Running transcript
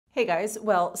Hey guys,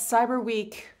 well, Cyber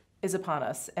Week is upon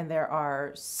us and there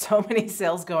are so many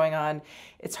sales going on.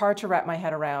 It's hard to wrap my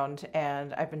head around,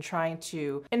 and I've been trying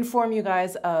to inform you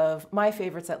guys of my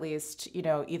favorites, at least,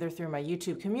 either through my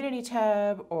YouTube community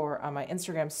tab or on my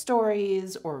Instagram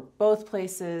stories or both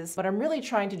places. But I'm really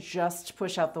trying to just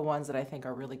push out the ones that I think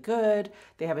are really good.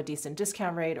 They have a decent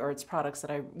discount rate, or it's products that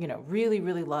I, really,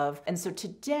 really love. And so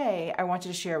today I wanted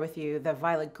to share with you the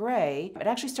Violet Grey. It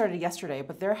actually started yesterday,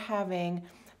 but they're having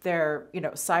their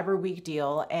Cyber Week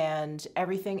deal, and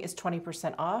everything is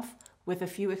 20% off with a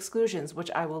few exclusions, which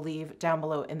I will leave down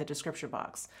below in the description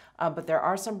box. But there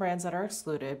are some brands that are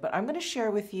excluded, but I'm going to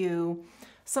share with you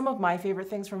some of my favorite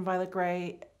things from Violet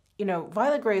Grey.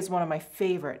 Violet Grey is one of my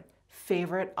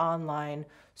favorite online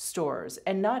stores,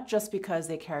 and not just because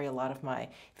they carry a lot of my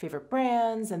favorite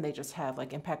brands and they just have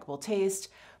like impeccable taste,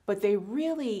 but they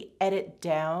really edit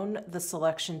down the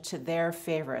selection to their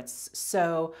favorites.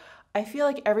 So I feel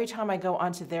like every time I go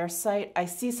onto their site, I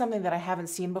see something that I haven't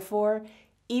seen before,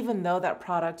 even though that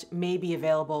product may be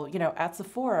available, at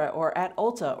Sephora or at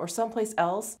Ulta or someplace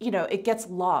else. It gets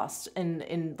lost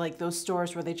in like those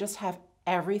stores where they just have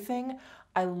everything.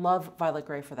 I love Violet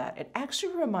Grey for that. It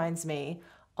actually reminds me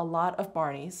a lot of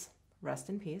Barney's. Rest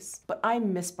in peace. But I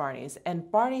miss Barney's,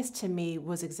 and Barney's to me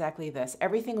was exactly this.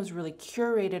 Everything was really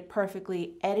curated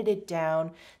perfectly, edited down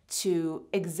to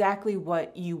exactly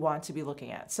what you want to be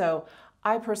looking at. So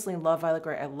I personally love Violet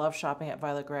Grey. I love shopping at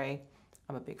Violet Grey.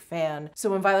 I'm a big fan. So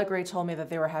when Violet Grey told me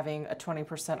that they were having a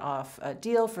 20% off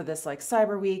deal for this like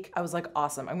Cyber Week, I was like,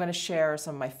 awesome. I'm gonna share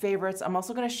some of my favorites. I'm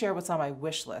also gonna share what's on my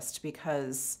wish list,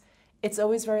 because it's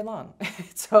always very long.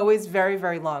 It's always very,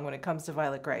 very long when it comes to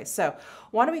Violet Grey. So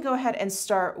why don't we go ahead and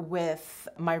start with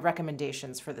my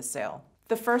recommendations for the sale.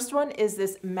 The first one is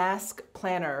this mask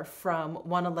planner from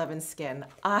 111 Skin.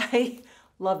 I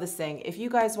love this thing. If you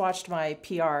guys watched my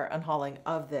PR unhauling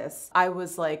of this, I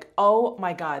was like, oh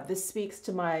my God, this speaks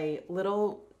to my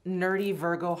little nerdy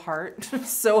Virgo heart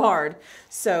so hard.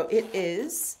 So it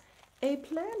is a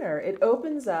planner. It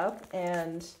opens up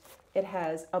and it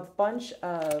has a bunch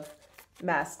of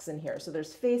masks in here. So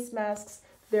there's face masks.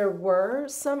 There were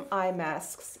some eye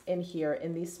masks in here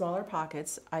in these smaller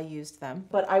pockets. I used them,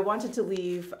 but I wanted to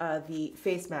leave the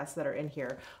face masks that are in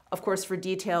here. Of course, for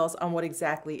details on what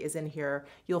exactly is in here,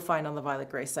 you'll find on the Violet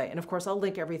Grey site. And of course, I'll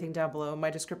link everything down below in my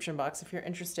description box if you're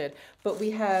interested. But we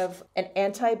have an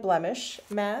anti-blemish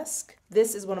mask.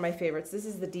 This is one of my favorites. This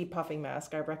is the depuffing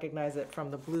mask. I recognize it from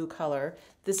the blue color.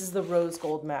 This is the rose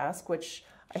gold mask, which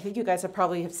I think you guys have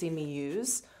probably seen me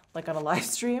use, like on a live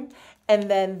stream.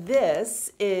 And then this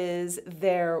is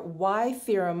their Ouai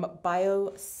Theorem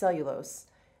Biocellulose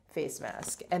face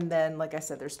mask. And then, like I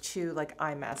said, there's two like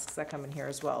eye masks that come in here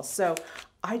as well. So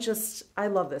I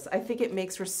love this. I think it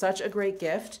makes for such a great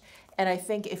gift. And I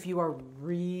think if you are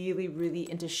really,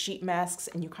 really into sheet masks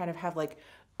and you kind of have like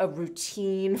a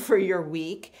routine for your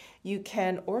week, you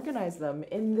can organize them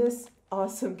in this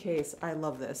awesome case. I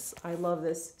love this. I love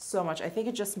this so much. I think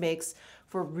it just makes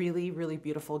for a really, really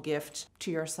beautiful gift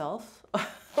to yourself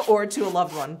or to a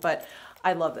loved one, but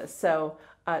I love this. So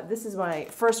this is my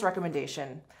first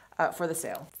recommendation for the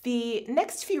sale. The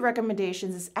next few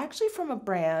recommendations is actually from a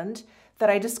brand that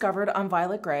I discovered on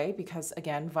Violet Grey, because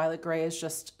again, Violet Grey is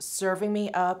just serving me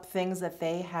up things that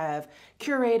they have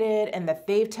curated and that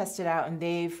they've tested out and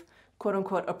they've quote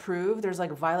unquote approved. There's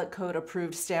like Violet Code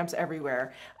approved stamps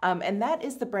everywhere. And that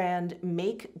is the brand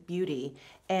Make Beauty.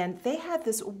 And they had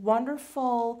this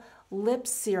wonderful lip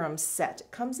serum set.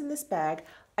 It comes in this bag.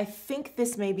 I think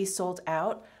this may be sold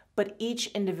out, but each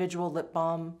individual lip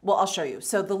balm, well, I'll show you.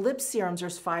 So the lip serums,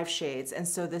 there's 5 shades. And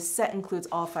so this set includes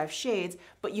all 5 shades,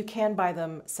 but you can buy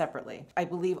them separately. I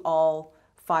believe all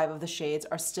 5 of the shades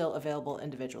are still available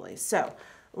individually. So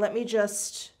let me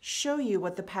just show you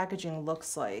what the packaging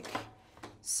looks like.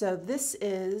 So this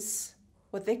is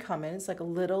what they come in. It's like a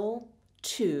little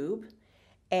tube,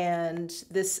 and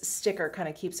this sticker kind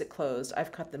of keeps it closed.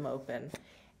 I've cut them open.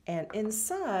 And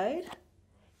inside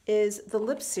is the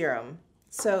lip serum.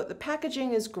 So the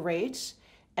packaging is great,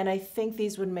 and I think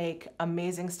these would make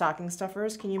amazing stocking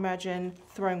stuffers. Can you imagine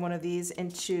throwing one of these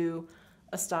into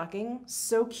a stocking?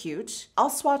 So cute. I'll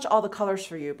swatch all the colors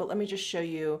for you, but let me just show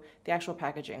you the actual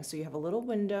packaging. So you have a little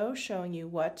window showing you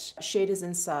what shade is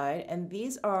inside, and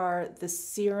these are the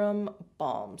serum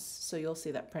balms. So you'll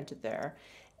see that printed there.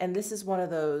 And this is one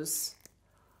of those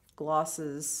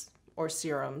glosses or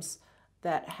serums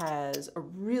that has a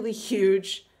really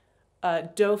huge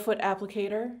doe foot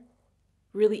applicator,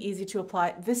 really easy to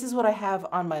apply. This is what I have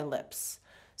on my lips.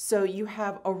 So you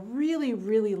have a really,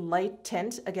 really light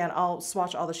tint. Again, I'll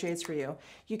swatch all the shades for you.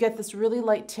 You get this really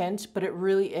light tint, but it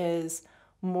really is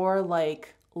more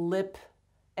like lip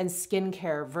and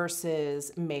skincare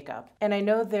versus makeup. And I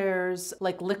know there's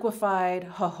like liquefied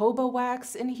jojoba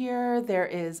wax in here. There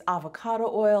is avocado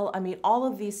oil. I mean, all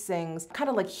of these things kind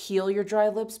of like heal your dry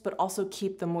lips, but also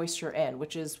keep the moisture in,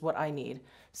 which is what I need.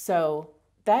 So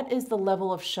that is the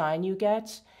level of shine you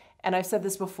get. And I've said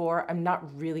this before, I'm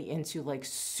not really into like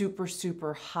super,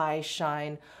 super high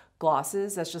shine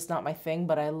glosses. That's just not my thing,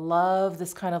 but I love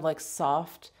this kind of like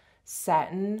soft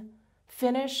satin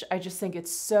finish. I just think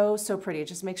it's so, so pretty. It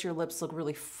just makes your lips look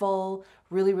really full,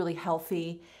 really, really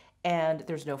healthy, and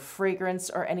there's no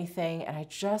fragrance or anything. And I've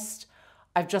just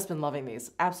been loving these,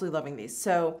 absolutely loving these.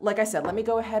 So like I said, let me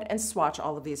go ahead and swatch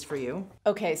all of these for you.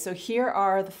 Okay, so here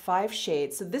are the 5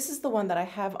 shades. So this is the one that I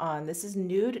have on. This is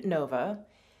Nude Nova.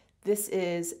 This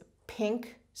is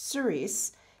Pink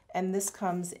Cerise, and this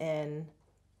comes in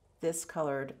this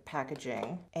colored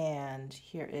packaging. And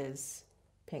here is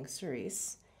Pink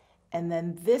Cerise. And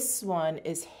then this one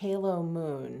is Halo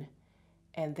Moon.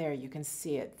 And there you can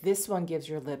see it. This one gives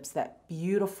your lips that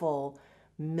beautiful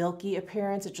milky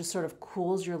appearance. It just sort of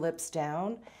cools your lips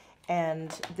down.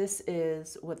 And this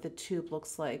is what the tube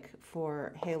looks like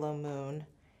for Halo Moon.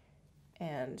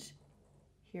 And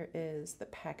here is the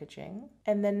packaging.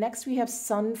 And then next we have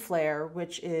Sun Flare,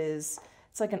 which is,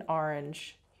 it's like an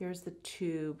orange. Here's the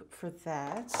tube for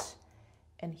that.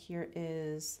 And here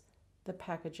is the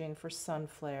packaging for Sun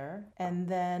Flare. And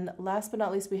then last but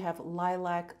not least, we have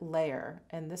Lilac Layer.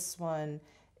 And this one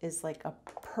is like a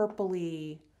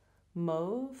purpley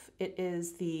mauve. It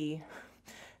is the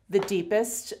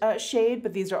deepest shade,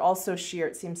 but these are also sheer.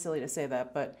 It seems silly to say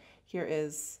that, but here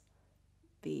is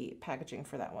the packaging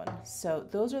for that one. So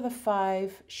those are the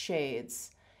 5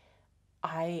 shades.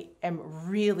 I am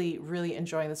really, really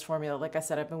enjoying this formula. Like I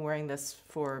said, I've been wearing this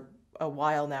for a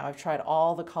while now. I've tried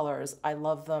all the colors. I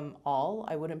love them all.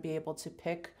 I wouldn't be able to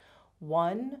pick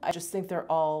one. I just think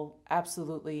they're all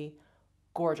absolutely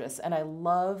gorgeous. And I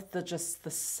love just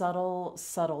the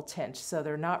subtle tint. So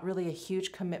they're not really a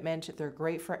huge commitment. They're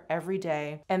great for every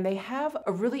day. And they have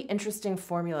a really interesting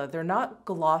formula. They're not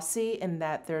glossy in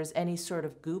that there's any sort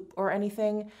of goop or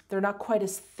anything. They're not quite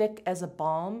as thick as a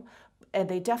balm, and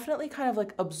they definitely kind of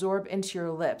like absorb into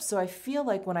your lips. So I feel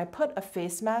like when I put a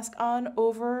face mask on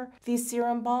over these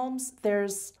serum balms,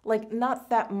 there's like not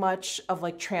that much of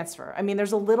like transfer. I mean,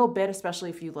 there's a little bit, especially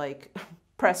if you like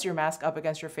press your mask up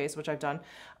against your face, which I've done.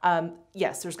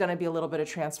 Yes, there's gonna be a little bit of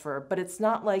transfer, but it's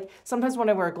not like, sometimes when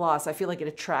I wear a gloss, I feel like it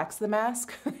attracts the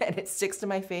mask and it sticks to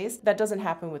my face. That doesn't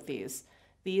happen with these.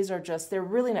 These are just, they're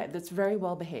really nice. It's very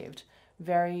well behaved.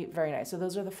 Very, very nice. So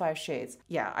those are the 5 shades.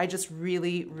 Yeah, I just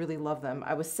really, really love them.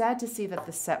 I was sad to see that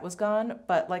the set was gone,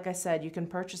 but like I said, you can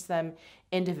purchase them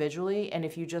individually, and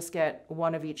if you just get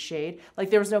one of each shade,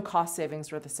 like there was no cost savings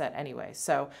for the set anyway,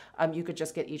 so you could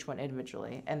just get each one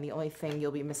individually, and the only thing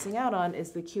you'll be missing out on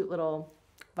is the cute little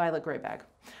violet gray bag.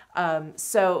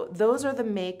 So those are the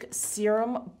Make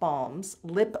Serum Balms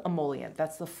Lip Emollient.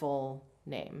 That's the full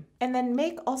name. And then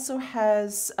Make also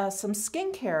has some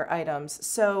skincare items.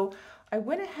 So I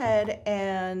went ahead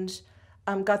and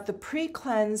got the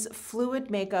Pre-Cleanse Fluid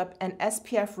Makeup and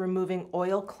SPF Removing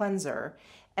Oil Cleanser.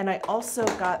 And I also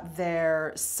got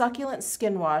their Succulent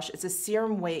Skin Wash. It's a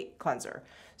serum weight cleanser.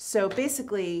 So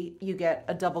basically you get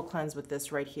a double cleanse with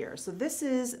this right here. So this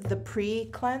is the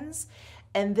Pre-Cleanse,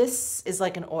 and this is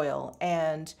like an oil.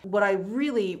 And what I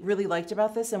really, really liked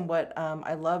about this, and what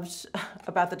I loved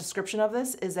about the description of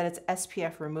this, is that it's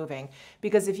SPF removing.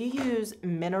 Because if you use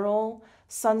mineral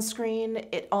sunscreen,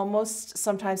 it almost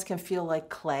sometimes can feel like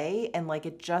clay, and like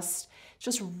it's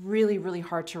just really, really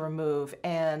hard to remove.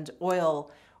 And oil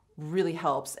really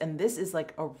helps. And this is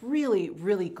like a really,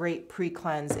 really great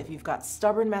pre-cleanse if you've got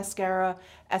stubborn mascara,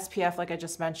 SPF like I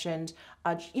just mentioned,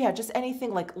 yeah, just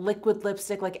anything like liquid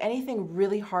lipstick, like anything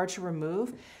really hard to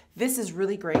remove. This is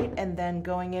really great. And then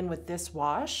going in with this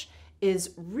wash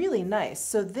is really nice.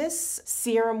 So this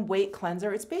serum weight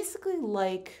cleanser, it's basically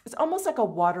like, it's almost like a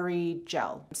watery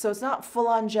gel. So it's not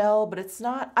full-on gel, but it's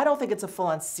not, I don't think it's a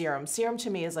full-on serum. Serum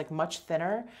to me is like much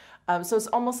thinner. So it's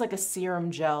almost like a serum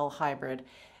gel hybrid.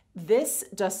 This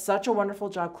does such a wonderful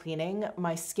job cleaning.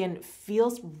 My skin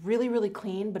feels really, really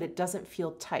clean, but it doesn't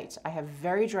feel tight. I have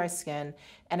very dry skin,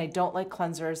 and I don't like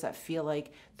cleansers that feel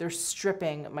like they're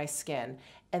stripping my skin.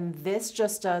 And this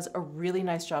just does a really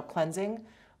nice job cleansing,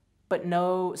 but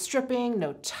no stripping,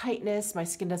 no tightness. My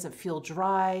skin doesn't feel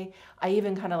dry. I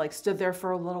even kind of like stood there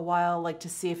for a little while, like to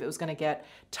see if it was gonna get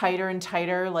tighter and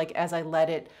tighter, like as I let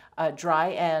it dry,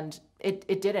 and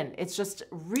it didn't. It's just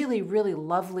really, really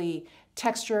lovely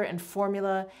texture and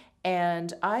formula.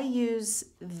 And I use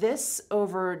this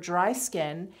over dry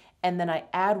skin, and then I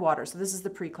add water. So this is the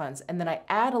pre-cleanse. And then I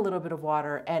add a little bit of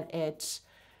water and it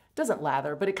doesn't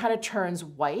lather, but it kind of turns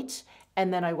white.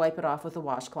 And then I wipe it off with a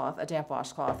washcloth, a damp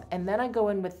washcloth. And then I go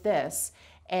in with this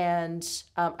and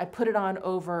I put it on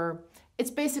over,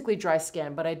 it's basically dry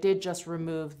skin, but I did just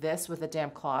remove this with a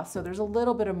damp cloth. So there's a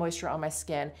little bit of moisture on my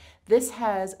skin. This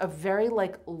has a very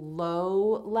like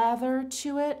low lather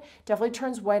to it. Definitely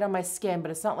turns white on my skin,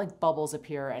 but it's not like bubbles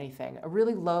appear or anything. A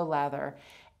really low lather.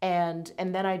 And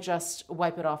then I just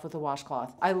wipe it off with a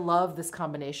washcloth. I love this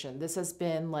combination. This has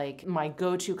been like my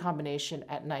go-to combination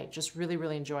at night. Just really,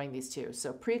 really enjoying these two.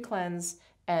 So pre-cleanse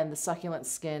and the succulent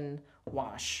skin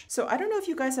wash. So I don't know if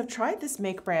you guys have tried this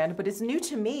Make brand, but it's new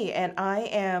to me and I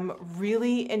am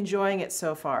really enjoying it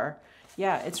so far.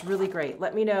 Yeah, it's really great.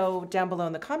 Let me know down below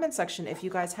in the comment section if you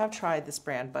guys have tried this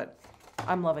brand, but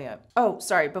I'm loving it. Oh,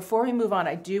 sorry, before we move on,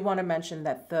 I do want to mention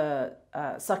that the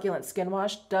succulent skin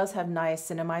wash does have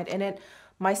niacinamide in it.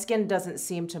 My skin doesn't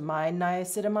seem to mind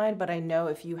niacinamide, but I know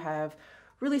if you have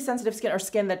really sensitive skin or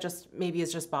skin that just maybe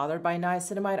is just bothered by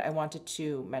niacinamide, I wanted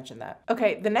to mention that.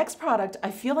 Okay, the next product,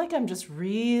 I feel like I'm just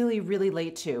really, really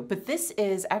late to, but this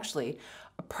is actually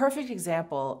a perfect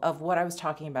example of what I was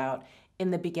talking about in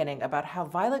the beginning about how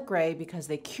Violet Grey, because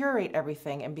they curate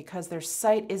everything and because their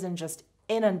site isn't just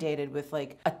inundated with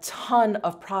like a ton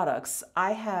of products.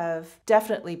 I have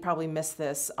definitely probably missed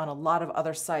this on a lot of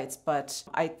other sites, but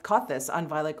I caught this on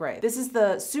Violet Grey. This is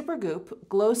the Supergoop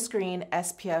Glow Screen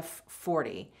SPF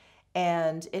 40.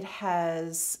 And it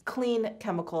has clean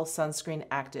chemical sunscreen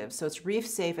active. So it's reef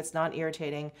safe, it's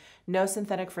non-irritating, no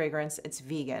synthetic fragrance, it's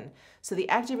vegan. So the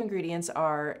active ingredients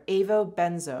are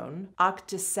avobenzone,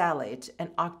 octisalate,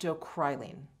 and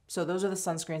octocrylene. So those are the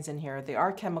sunscreens in here. They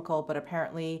are chemical, but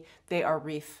apparently they are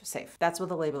reef safe. That's what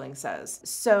the labeling says.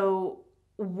 So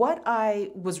what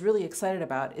I was really excited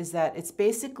about is that it's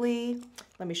basically,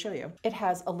 let me show you. It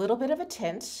has a little bit of a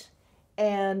tint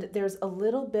and there's a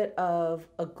little bit of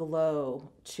a glow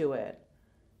to it.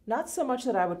 Not so much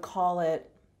that I would call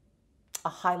it a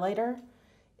highlighter.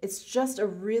 It's just a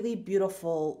really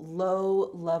beautiful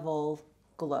low level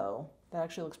glow. That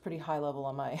actually looks pretty high level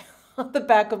on my on the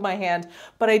back of my hand,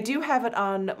 but I do have it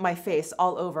on my face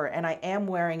all over and I am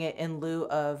wearing it in lieu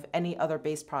of any other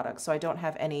base products. So I don't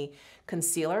have any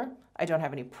concealer, I don't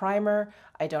have any primer,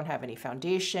 I don't have any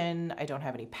foundation, I don't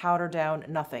have any powder down,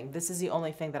 nothing. This is the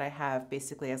only thing that I have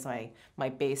basically as my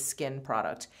base skin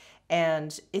product.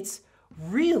 And it's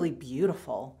really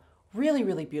beautiful, really,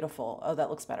 really beautiful. Oh, that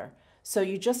looks better. So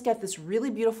you just get this really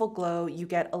beautiful glow. You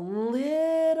get a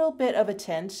little bit of a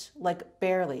tint, like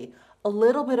barely, a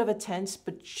little bit of a tint,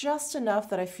 but just enough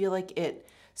that I feel like it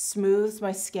smooths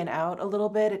my skin out a little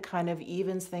bit. It kind of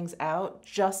evens things out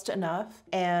just enough.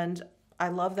 And I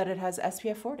love that it has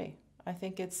SPF 40. I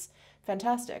think it's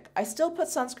fantastic. I still put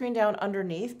sunscreen down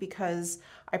underneath because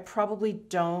I probably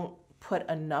don't put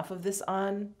enough of this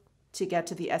on to get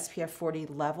to the SPF 40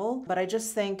 level, but I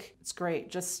just think it's great.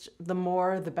 Just the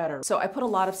more, the better. So I put a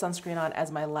lot of sunscreen on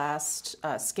as my last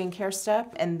skincare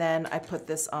step, and then I put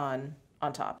this on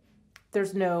top.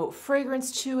 There's no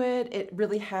fragrance to it. It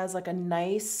really has like a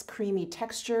nice creamy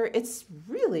texture. It's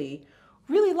really,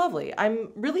 really lovely. I'm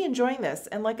really enjoying this.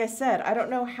 And like I said, I don't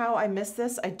know how I missed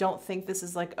this. I don't think this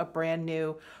is like a brand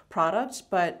new product,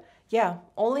 but yeah,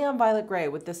 only on Violet Grey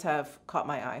would this have caught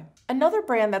my eye. Another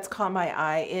brand that's caught my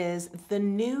eye is the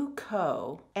New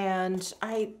Co. And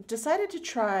I decided to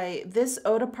try this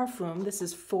eau de parfum. This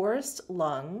is Forest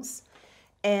Lungs.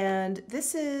 And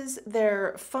this is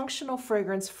their functional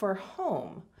fragrance for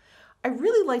home. I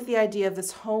really like the idea of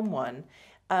this home one.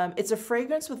 It's a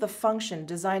fragrance with a function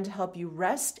designed to help you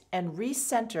rest and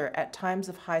recenter at times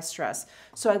of high stress.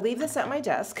 So I leave this at my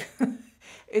desk.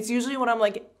 It's usually when I'm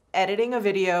like editing a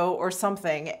video or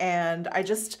something and I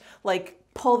just like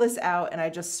pull this out and I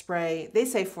just spray. They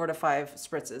say 4 to 5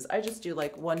 spritzes. I just do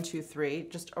like 1, 2, 3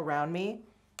 just around me.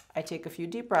 I take a few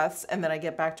deep breaths and then I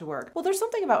get back to work. Well, there's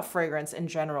something about fragrance in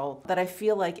general that I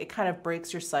feel like it kind of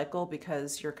breaks your cycle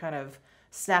because you're kind of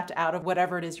snapped out of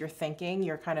whatever it is you're thinking.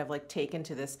 You're kind of like taken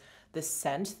to this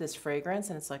scent, this fragrance,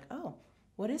 and it's like, oh,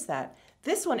 what is that?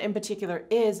 This one in particular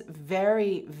is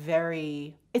very,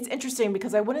 very, it's interesting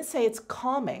because I wouldn't say it's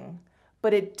calming,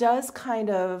 but it does kind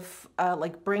of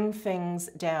like bring things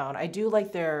down. I do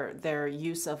like their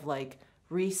use of like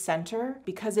recenter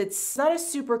because it's not a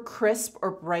super crisp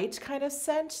or bright kind of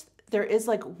scent. There is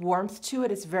like warmth to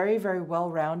it. It's very, very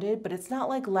well-rounded, but it's not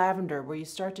like lavender where you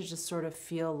start to just sort of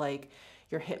feel like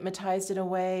you're hypnotized in a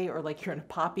way or like you're in a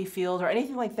poppy field or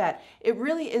anything like that. It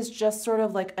really is just sort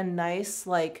of like a nice,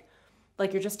 like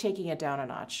you're just taking it down a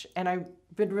notch. And I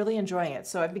been really enjoying it.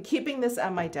 So I've been keeping this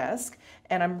at my desk,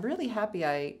 and I'm really happy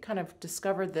I kind of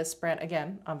discovered this brand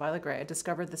again on Violet Grey. I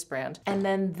discovered this brand. And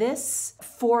then this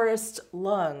Forest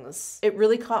Lungs, it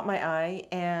really caught my eye,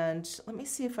 and let me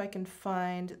see if I can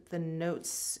find the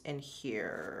notes in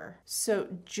here. So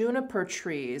juniper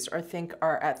trees, I think,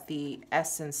 are at the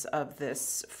essence of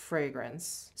this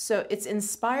fragrance. So it's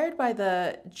inspired by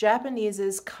the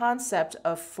Japanese's concept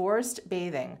of forest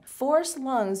bathing. Forest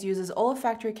Lungs uses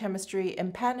olfactory chemistry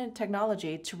and patented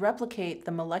technology to replicate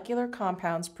the molecular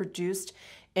compounds produced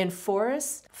in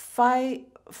forest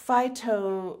phytoncides.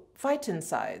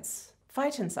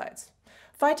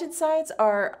 Phytoncides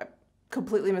are,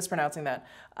 completely mispronouncing that,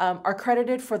 are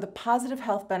credited for the positive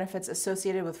health benefits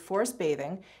associated with forest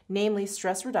bathing, namely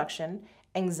stress reduction,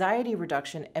 anxiety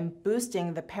reduction, and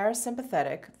boosting the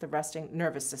parasympathetic, the resting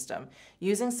nervous system.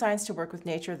 Using science to work with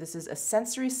nature, this is a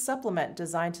sensory supplement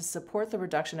designed to support the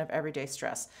reduction of everyday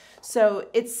stress. So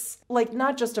it's like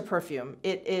not just a perfume.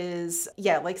 It is,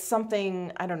 yeah, like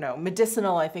something, I don't know,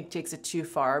 medicinal I think takes it too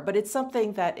far, but it's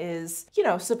something that is, you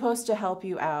know, supposed to help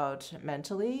you out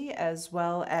mentally as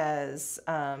well as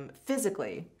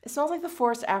physically. It smells like the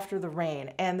forest after the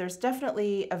rain, and there's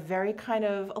definitely a very kind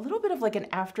of, a little bit of like an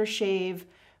aftershave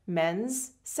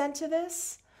men's scent to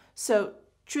this. So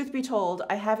truth be told,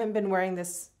 I haven't been wearing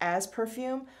this as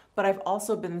perfume, but I've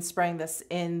also been spraying this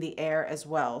in the air as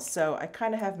well. So I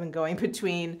kind of have been going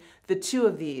between the two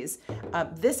of these.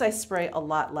 This I spray a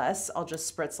lot less. I'll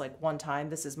just spritz like one time.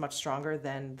 This is much stronger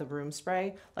than the room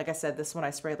spray. Like I said, this one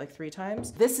I sprayed like 3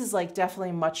 times. This is like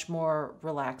definitely much more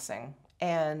relaxing.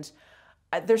 And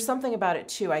there's something about it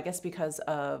too, I guess because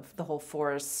of the whole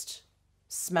forest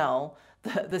smell,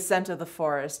 the scent of the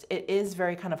forest. It is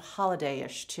very kind of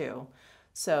holiday-ish too.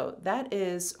 So that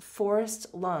is Forest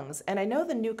Lungs. And I know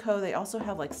the Nuco, they also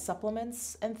have like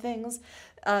supplements and things.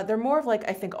 They're more of like,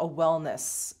 I think, a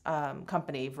wellness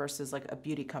company versus like a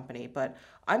beauty company, but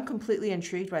I'm completely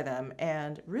intrigued by them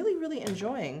and really, really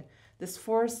enjoying this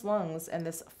Forest Lungs and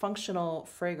this functional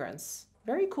fragrance.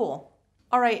 Very cool.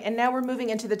 All right, and now we're moving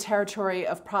into the territory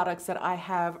of products that I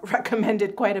have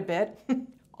recommended quite a bit,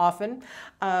 often,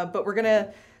 but we're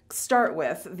gonna start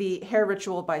with the Hair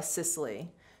Ritual by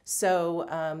Sisley.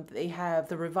 So they have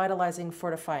the Revitalizing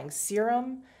Fortifying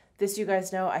Serum. This, you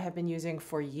guys know, I have been using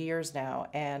for years now,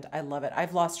 and I love it.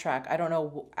 I've lost track. I don't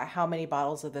know how many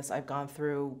bottles of this I've gone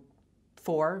through,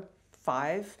 4,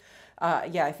 5.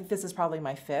 Yeah, I think this is probably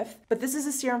my 5th. But this is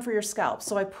a serum for your scalp.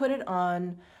 So I put it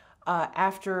on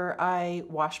after I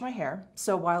wash my hair.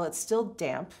 So while it's still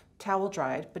damp, towel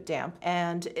dried, but damp,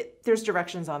 and there's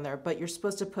directions on there, but you're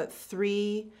supposed to put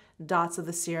 3 dots of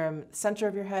the serum center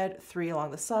of your head, 3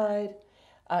 along the side,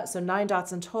 so 9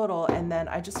 dots in total, and then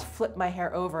I just flip my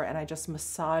hair over and I just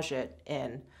massage it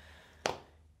in,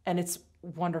 and it's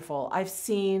wonderful. I've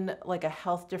seen like a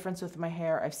health difference with my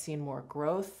hair. I've seen more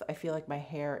growth. I feel like my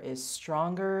hair is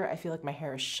stronger. I feel like my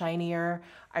hair is shinier.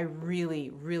 I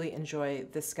really, really enjoy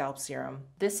this scalp serum.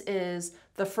 This is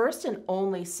the first and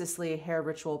only Sisley Hair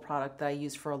Ritual product that I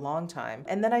used for a long time.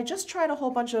 And then I just tried a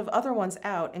whole bunch of other ones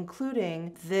out,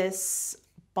 including this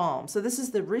balm. So this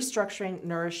is the Restructuring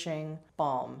Nourishing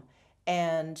Balm.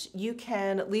 And you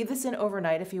can leave this in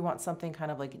overnight if you want something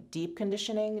kind of like deep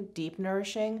conditioning, deep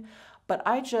nourishing. But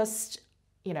I just,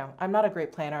 you know, I'm not a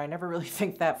great planner. I never really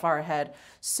think that far ahead.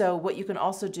 So what you can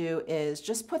also do is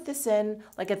just put this in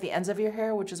like at the ends of your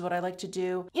hair, which is what I like to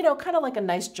do. You know, kind of like a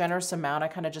nice generous amount. I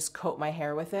kind of just coat my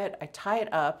hair with it. I tie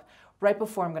it up right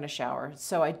before I'm going to shower.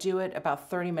 So I do it about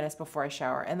 30 minutes before I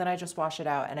shower, and then I just wash it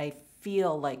out, and I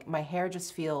feel like my hair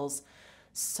just feels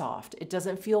soft. It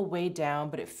doesn't feel weighed down,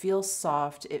 but it feels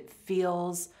soft. It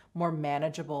feels more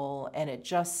manageable, and it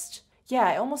just, yeah,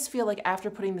 I almost feel like after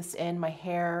putting this in, my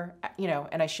hair, you know,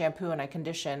 and I shampoo and I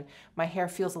condition, my hair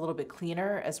feels a little bit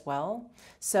cleaner as well.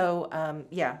 So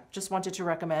yeah, just wanted to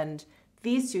recommend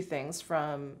these 2 things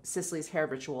from Sisley's Hair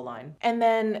Ritual line. And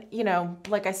then, you know,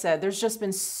 like I said, there's just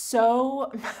been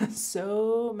so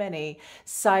many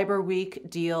Cyber Week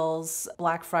deals,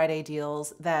 Black Friday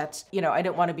deals that, you know, I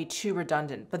didn't want to be too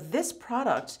redundant. But this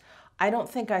product, I don't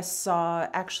think I saw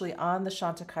actually on the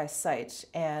Chantecaille site,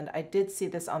 and I did see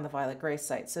this on the Violet Grey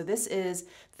site. So this is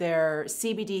their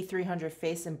CBD 300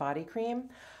 Face and Body Cream.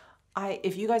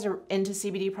 If you guys are into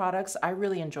CBD products, I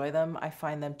really enjoy them. I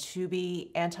find them to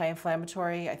be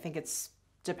anti-inflammatory. I think it's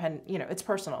you know, it's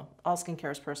personal. All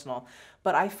skincare is personal,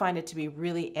 but I find it to be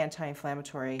really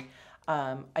anti-inflammatory.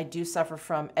 I do suffer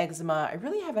from eczema. I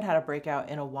really haven't had a breakout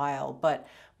in a while, but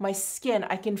my skin,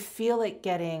 I can feel it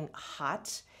getting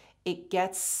hot it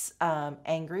gets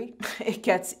angry, it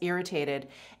gets irritated.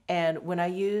 And when I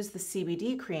use the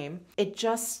CBD cream,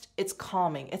 it's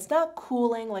calming. It's not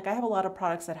cooling. Like I have a lot of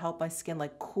products that help my skin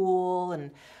like cool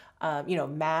and, you know,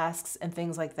 masks and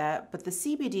things like that. But the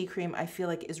CBD cream I feel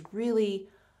like is really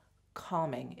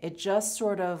calming. It just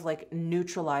sort of like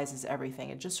neutralizes everything.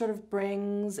 It just sort of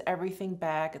brings everything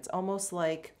back. It's almost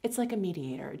like, it's like a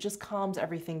mediator. It just calms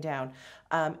everything down.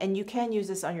 And you can use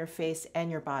this on your face and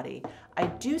your body. I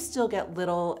do still get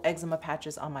little eczema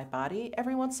patches on my body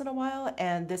every once in a while,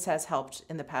 and this has helped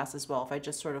in the past as well. If I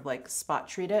just sort of like spot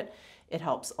treat it, it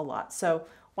helps a lot. So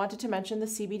wanted to mention the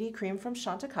CBD cream from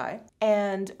Chantecaille.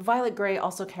 And Violet Grey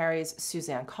also carries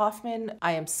Suzanne Kaufman.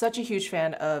 I am such a huge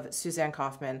fan of Suzanne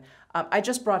Kaufman. I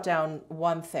just brought down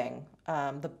one thing,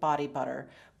 the body butter,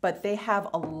 but they have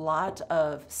a lot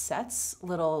of sets,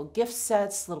 little gift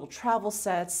sets, little travel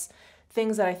sets,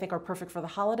 things that I think are perfect for the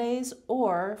holidays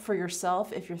or for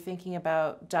yourself if you're thinking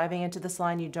about diving into this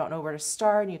line, you don't know where to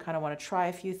start and you kind of want to try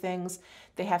a few things.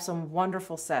 They have some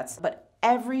wonderful sets, but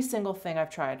every single thing I've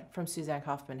tried from Suzanne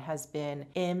Kaufman has been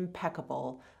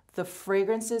impeccable. The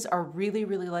fragrances are really,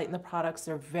 really light in the products.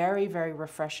 They're very, very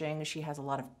refreshing. She has a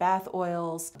lot of bath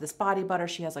oils. This body butter,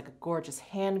 she has like a gorgeous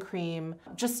hand cream.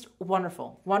 Just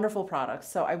wonderful, wonderful products.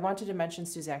 So I wanted to mention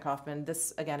Suzanne Kaufman.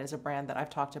 This, again, is a brand that I've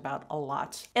talked about a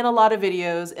lot in a lot of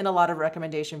videos, in a lot of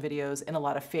recommendation videos, in a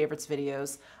lot of favorites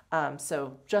videos.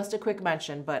 So just a quick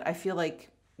mention, but I feel like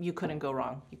you couldn't go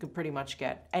wrong. You could pretty much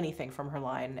get anything from her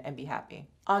line and be happy.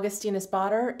 Augustinus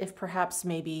Bader, if perhaps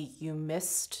maybe you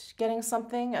missed getting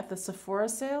something at the Sephora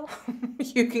sale,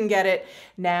 you can get it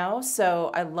now.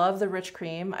 So I love the Rich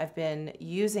Cream. I've been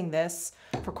using this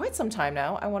for quite some time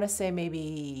now. I want to say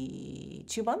maybe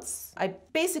 2 months. I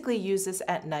basically use this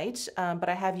at night, but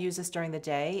I have used this during the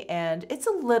day, and it's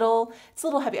a little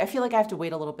heavy. I feel like I have to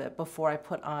wait a little bit before I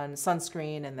put on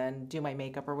sunscreen and then do my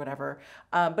makeup or whatever.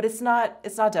 But it's not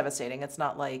devastating. It's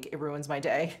not like it ruins my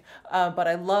day. But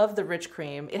I love the Rich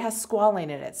Cream. It has squalane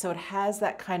in it, so it has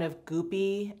that kind of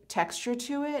goopy texture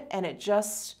to it, and it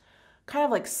just kind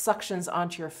of like suctions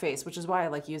onto your face, which is why I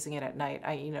like using it at night.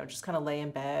 I, you know, just kind of lay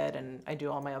in bed and I do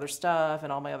all my other stuff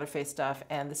and all my other face stuff,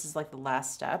 and this is like the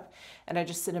last step, and I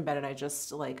just sit in bed and I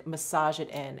just like massage it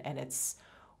in, and it's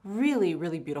really,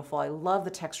 really beautiful. I love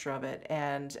the texture of it,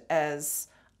 and as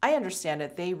I understand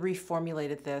it, they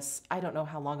reformulated this, I don't know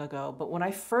how long ago, but when I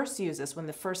first used this, when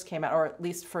it first came out, or at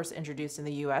least first introduced in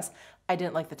the US, I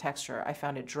didn't like the texture. I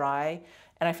found it dry,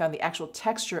 and I found the actual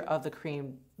texture of the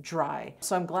cream dry.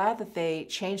 So I'm glad that they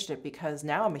changed it because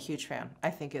now I'm a huge fan. I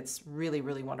think it's really,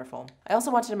 really wonderful. I also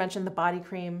wanted to mention the body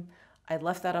cream. I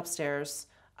left that upstairs.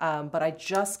 But I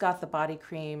just got the body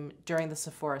cream during the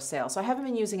Sephora sale. So I haven't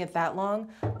been using it that long,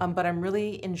 but I'm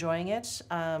really enjoying it.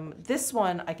 This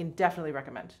one I can definitely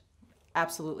recommend.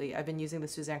 Absolutely. I've been using the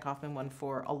Suzanne Kaufman one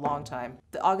for a long time.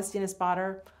 The Augustinus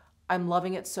Bader, I'm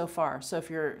loving it so far. So if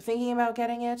you're thinking about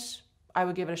getting it, I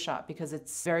would give it a shot because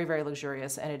it's very, very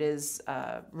luxurious and it is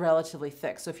relatively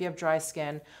thick. So if you have dry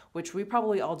skin, which we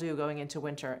probably all do going into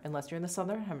winter, unless you're in the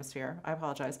southern hemisphere, I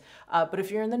apologize. But if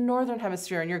you're in the northern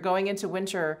hemisphere and you're going into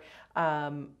winter,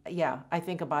 yeah, I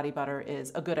think a body butter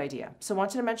is a good idea. So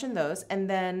wanted to mention those. And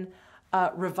then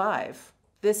Revive.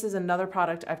 This is another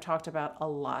product I've talked about a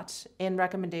lot in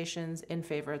recommendations, in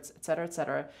favorites, et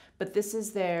cetera, but this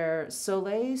is their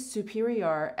Soleil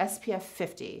Superior SPF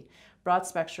 50. Broad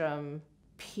spectrum,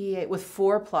 PA with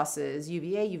 4 pluses,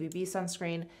 UVA, UVB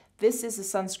sunscreen. This is a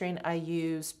sunscreen I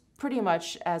use pretty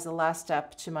much as a last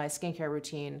step to my skincare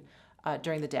routine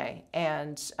during the day.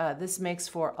 And this makes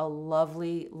for a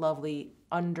lovely, lovely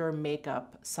under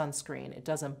makeup sunscreen. It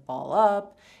doesn't ball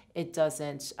up. It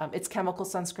doesn't, it's chemical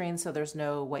sunscreen, so there's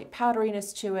no white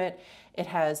powderiness to it. It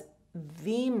has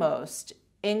the most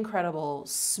incredible,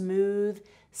 smooth,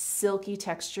 silky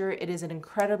texture. It is an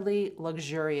incredibly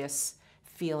luxurious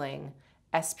feeling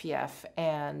SPF.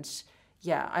 And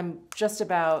yeah, I'm just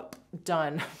about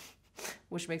done,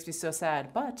 which makes me so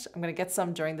sad, but I'm gonna get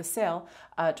some during the sale,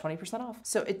 20% off.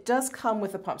 So it does come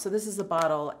with a pump. So this is the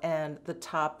bottle and the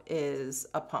top is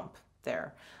a pump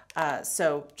there.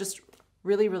 So just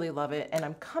really, really love it. And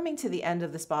I'm coming to the end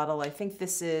of this bottle. I think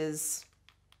this is,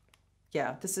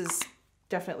 yeah, this is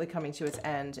definitely coming to its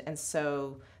end. And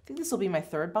so I think this will be my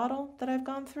 3rd bottle that I've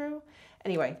gone through.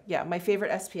 Anyway, yeah, my favorite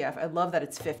SPF. I love that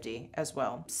it's 50 as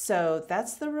well. So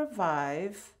that's the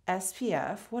Revive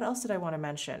SPF. What else did I want to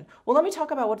mention? Well, let me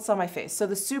talk about what's on my face. So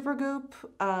the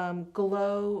Supergoop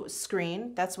Glow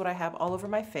Screen, that's what I have all over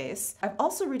my face. I've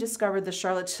also rediscovered the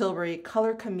Charlotte Tilbury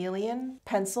Color Chameleon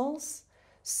pencils.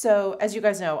 So as you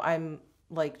guys know, I'm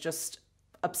like just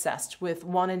obsessed with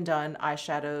one and done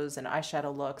eyeshadows and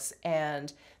eyeshadow looks,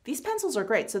 and these pencils are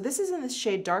great. So this is in the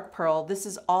shade Dark Pearl. This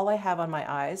is all I have on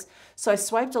my eyes. So I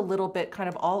swiped a little bit kind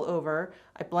of all over.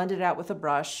 I blended it out with a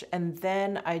brush, and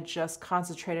then I just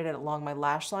concentrated it along my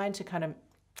lash line to kind of,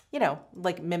 you know,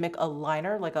 like mimic a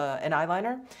liner, like an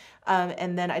eyeliner.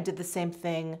 And then I did the same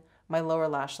thing, my lower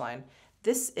lash line.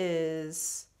 This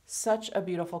is such a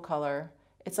beautiful color.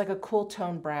 It's like a cool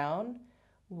tone brown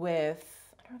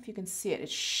with, I don't know if you can see it, it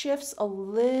shifts a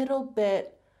little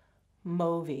bit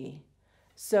mauvey.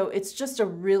 So it's just a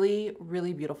really,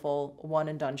 really beautiful one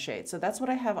and done shade. So that's what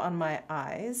I have on my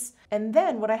eyes. And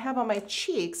then what I have on my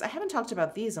cheeks, I haven't talked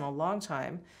about these in a long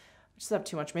time. I just have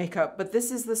too much makeup, but this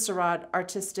is the Surratt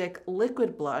Artistic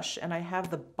Liquid Blush, and I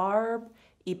have the Barb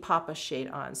E Papa shade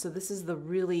on. So this is the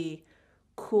really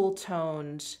cool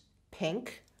toned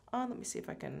pink on. Let me see if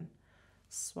I can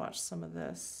swatch some of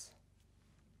this.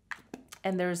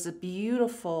 And there's a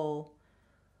beautiful,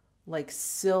 like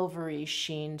silvery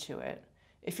sheen to it.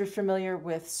 If you're familiar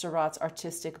with Surratt's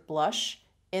Artistic Blush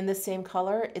in the same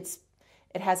color, it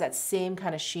has that same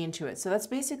kind of sheen to it. So that's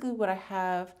basically what I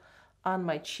have on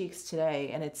my cheeks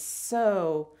today. And it's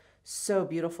so, so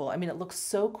beautiful. I mean, it looks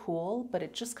so cool, but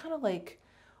it just kind of like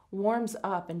warms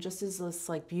up and just is this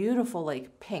like beautiful,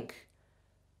 like pink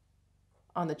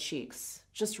on the cheeks.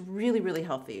 Just really, really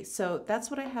healthy. So that's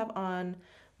what I have on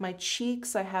my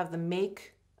cheeks. I have the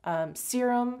Make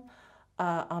serum.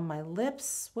 On my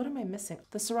lips, what am I missing?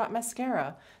 The Surratt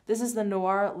mascara. This is the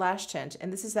Noir Lash Tint,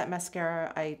 and this is that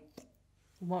mascara I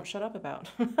won't shut up about.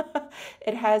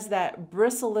 It has that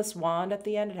bristleless wand at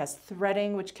the end. It has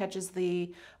threading, which catches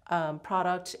the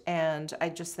product, and I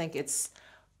just think it's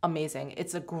amazing.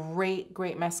 It's a great,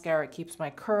 great mascara. It keeps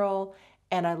my curl,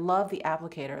 and I love the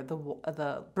applicator.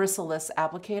 The bristleless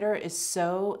applicator is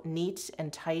so neat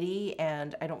and tidy,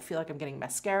 and I don't feel like I'm getting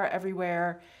mascara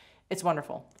everywhere. It's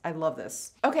wonderful. I love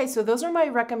this. Okay, so those are my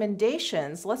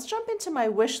recommendations. Let's jump into my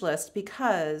wish list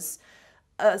because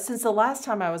since the last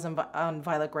time I was on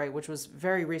Violet Grey, which was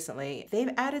very recently,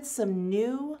 they've added some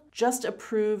new, just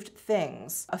approved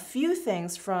things. A few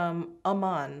things from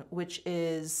Aman, which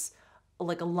is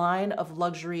like a line of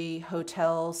luxury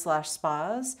hotels /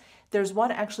 spas. There's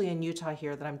one actually in Utah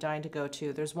here that I'm dying to go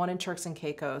to. There's one in Turks and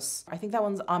Caicos. I think that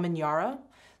one's Amanyara.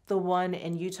 The one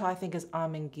in Utah, I think, is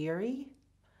Amangiri.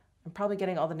 I'm probably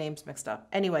getting all the names mixed up.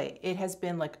 Anyway, it has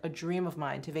been like a dream of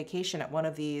mine to vacation at one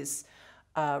of these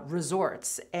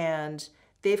resorts, and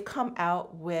they've come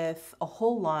out with a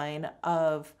whole line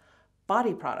of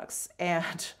body products,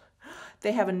 and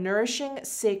they have a Nourishing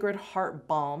Sacred Heart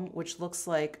Balm, which looks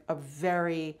like a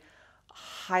very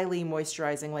highly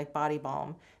moisturizing like body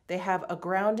balm. They have a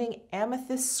Grounding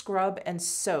Amethyst Scrub and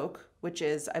Soak, which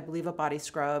is, I believe, a body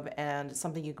scrub and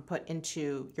something you can put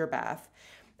into your bath.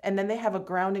 And then they have a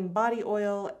Grounding Body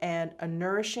Oil and a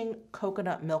Nourishing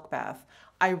Coconut Milk Bath.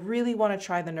 I really want to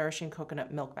try the Nourishing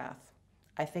Coconut Milk Bath.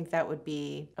 I think that would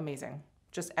be amazing.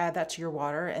 Just add that to your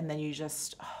water and then you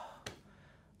just,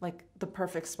 like the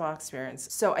perfect spa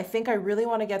experience. So I think I really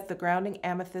want to get the Grounding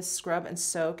Amethyst Scrub and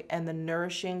Soak and the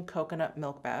Nourishing Coconut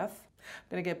Milk Bath.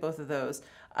 I'm going to get both of those.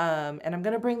 And I'm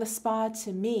going to bring the spa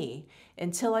to me.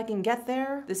 Until I can get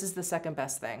there, this is the second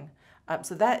best thing.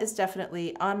 So that is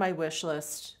definitely on my wish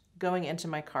list going into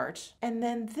my cart. And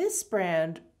then this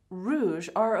brand, Rouge,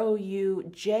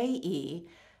 R-O-U-J-E,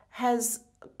 has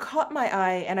caught my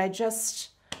eye, and I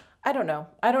don't know.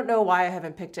 I don't know why I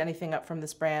haven't picked anything up from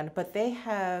this brand, but they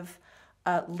have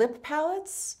lip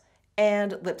palettes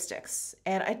and lipsticks.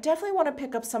 And I definitely want to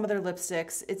pick up some of their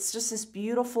lipsticks. It's just this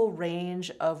beautiful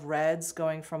range of reds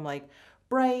going from like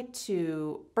bright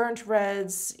to burnt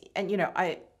reds. And you know,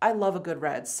 I love a good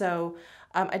red. So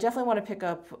I definitely want to pick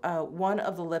up one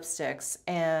of the lipsticks,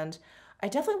 and I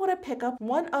definitely want to pick up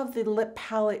one of the lip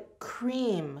palette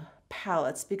cream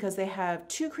palettes because they have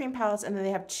 2 cream palettes and then they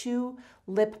have 2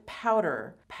 lip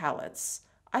powder palettes.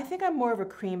 I think I'm more of a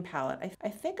cream palette. I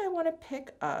think I want to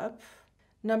pick up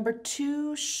number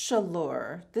 2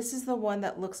 Chaleur. This is the one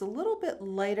that looks a little bit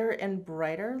lighter and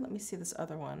brighter. Let me see this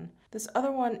other one. This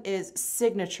other one is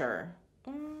Signature.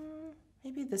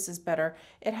 Maybe this is better.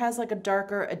 It has like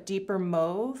a deeper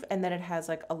mauve, and then it has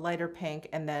like a lighter pink,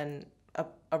 and then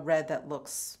a red that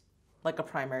looks like a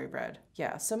primary red.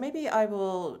 Yeah, so maybe I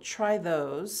will try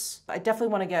those. I definitely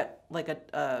want to get like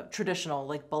a traditional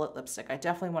like bullet lipstick. I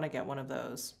definitely want to get one of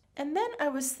those. And then I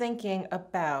was thinking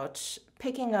about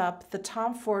picking up the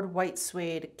Tom Ford White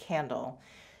Suede candle.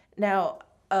 Now,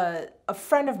 a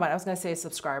friend of mine, I was gonna say a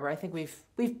subscriber, I think we've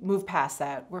moved past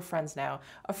that, we're friends now.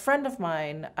 A friend of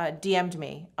mine DM'd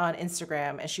me on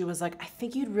Instagram and she was like, I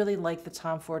think you'd really like the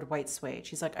Tom Ford White Suede.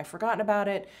 She's like, I've forgotten about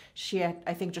it. She had,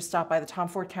 I think, just stopped by the Tom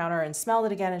Ford counter and smelled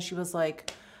it again and she was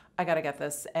like, I gotta get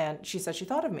this. And she said she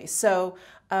thought of me. So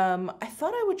I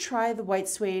thought I would try the White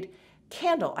Suede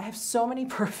candle. I have so many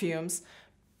perfumes.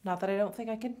 Not that I don't think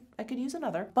I could use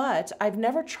another, but I've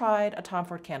never tried a Tom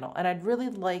Ford candle and I'd really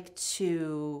like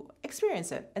to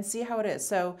experience it and see how it is.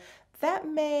 So that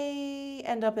may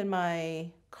end up in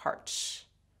my cart.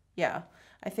 Yeah,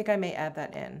 I think I may add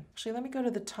that in. Actually, let me go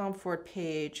to the Tom Ford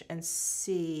page and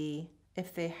see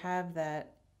if they have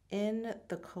that in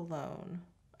the cologne.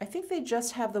 I think they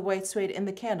just have the White Suede in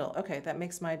the candle. Okay, that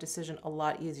makes my decision a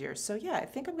lot easier. So yeah, I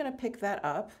think I'm gonna pick that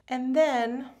up. And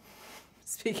then,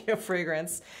 speaking of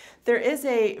fragrance, there is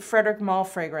a Frederic Malle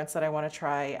fragrance that I want to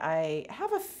try. I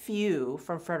have a few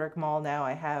from Frederic Malle now.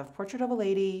 I have Portrait of a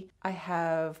Lady. I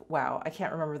have, wow, I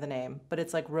can't remember the name, but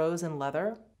it's like rose and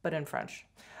leather, but in French.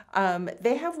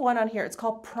 They have one on here. It's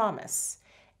called Promise.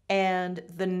 And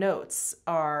the notes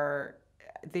are,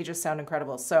 they just sound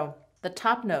incredible. So the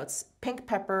top notes, pink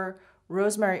pepper,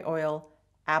 rosemary oil,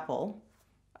 apple.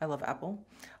 I love apple.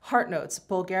 Heart notes,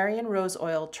 Bulgarian rose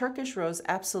oil, Turkish rose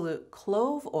absolute,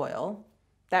 clove oil.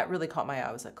 That really caught my eye.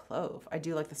 I was like, clove. I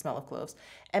do like the smell of cloves.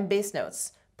 And base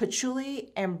notes,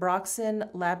 patchouli,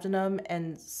 ambroxan, labdanum,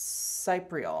 and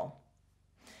cypriol.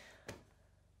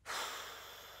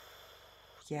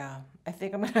 Yeah, I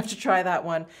think I'm gonna have to try that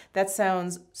one. That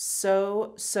sounds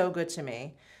so, so good to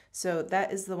me. So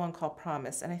that is the one called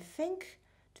Promise. And I think,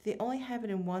 do they only have it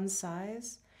in one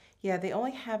size? Yeah, they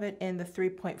only have it in the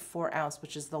 3.4 ounce,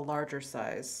 which is the larger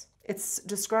size. It's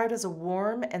described as a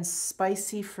warm and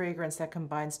spicy fragrance that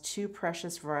combines two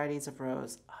precious varieties of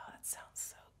rose. Oh, that sounds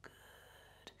so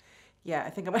good. Yeah, I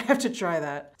think I'm gonna have to try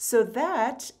that. So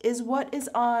that is what is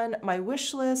on my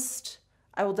wish list.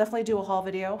 I will definitely do a haul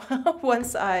video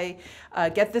once I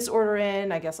get this order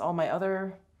in. I guess all my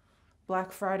other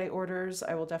Black Friday orders,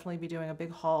 I will definitely be doing a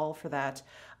big haul for that.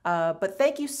 But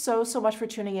thank you so, so much for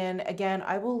tuning in. Again,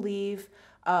 I will leave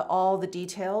all the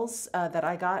details that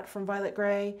I got from Violet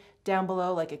Grey down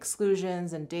below, like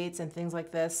exclusions and dates and things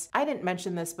like this. I didn't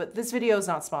mention this, but this video is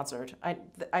not sponsored.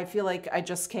 I feel like I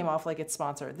just came off like it's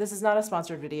sponsored. This is not a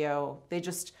sponsored video. They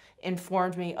just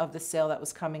informed me of the sale that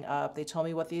was coming up. They told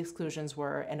me what the exclusions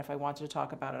were, and if I wanted to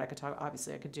talk about it, I could talk.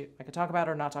 Obviously, I could talk about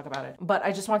it or not talk about it. But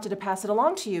I just wanted to pass it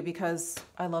along to you because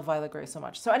I love Violet Grey so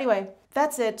much. So anyway,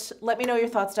 that's it. Let me know your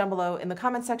thoughts down below in the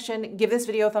comment section. Give this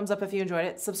video a thumbs up if you enjoyed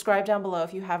it. Subscribe down below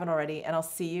if you haven't already, and I'll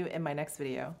see you in my next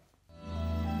video.